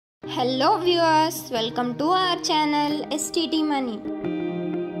Hello viewers, welcome to our channel Stt-Mani.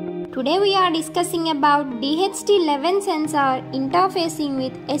 Today we are discussing about DHT11 sensor interfacing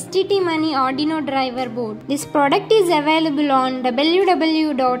with Stt-Mani Arduino driver board. This product is available on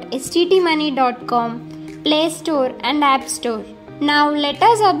www.sttmani.com, Play Store and App Store. Now let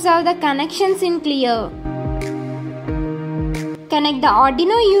us observe the connections in clear. Connect the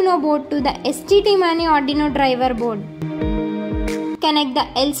Arduino Uno board to the Stt-Mani Arduino driver board. Connect the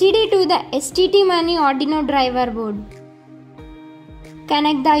LCD to the Stt-Mani Arduino driver board.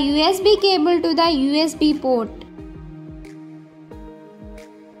 Connect the USB cable to the USB port.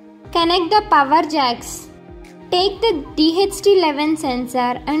 Connect the power jacks. Take the DHT11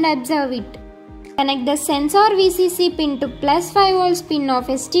 sensor and observe it. Connect the sensor VCC pin to +5 volts pin of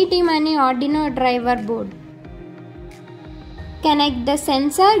Stt-Mani Arduino driver board. Connect the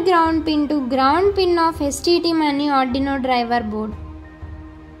sensor ground pin to ground pin of Stt-Mani Arduino driver board.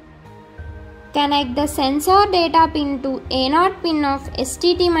 Connect the sensor data pin to A0 pin of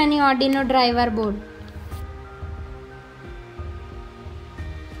Stt-Mani Arduino driver board.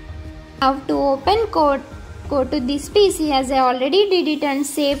 Now to open code, go to this PC as I already did it and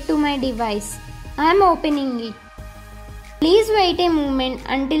save to my device. I am opening it. Please wait a moment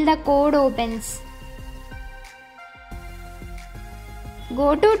until the code opens.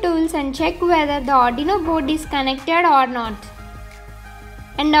 Go to Tools and check whether the Arduino board is connected or not.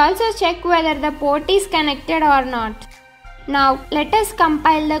 And also check whether the port is connected or not. Now let us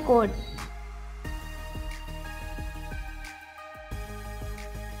compile the code.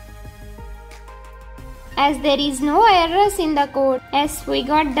 As there is no errors in the code, yes, we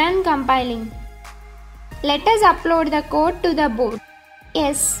got done compiling. Let us upload the code to the board.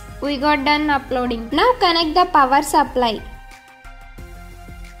 Yes, we got done uploading. Now connect the power supply.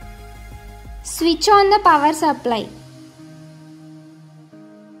 Switch on the power supply.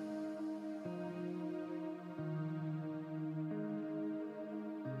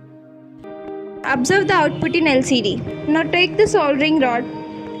 Observe the output in LCD. Now take the soldering rod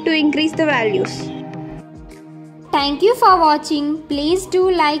to increase the values. Thank you for watching. Please do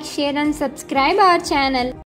like, share and subscribe our channel.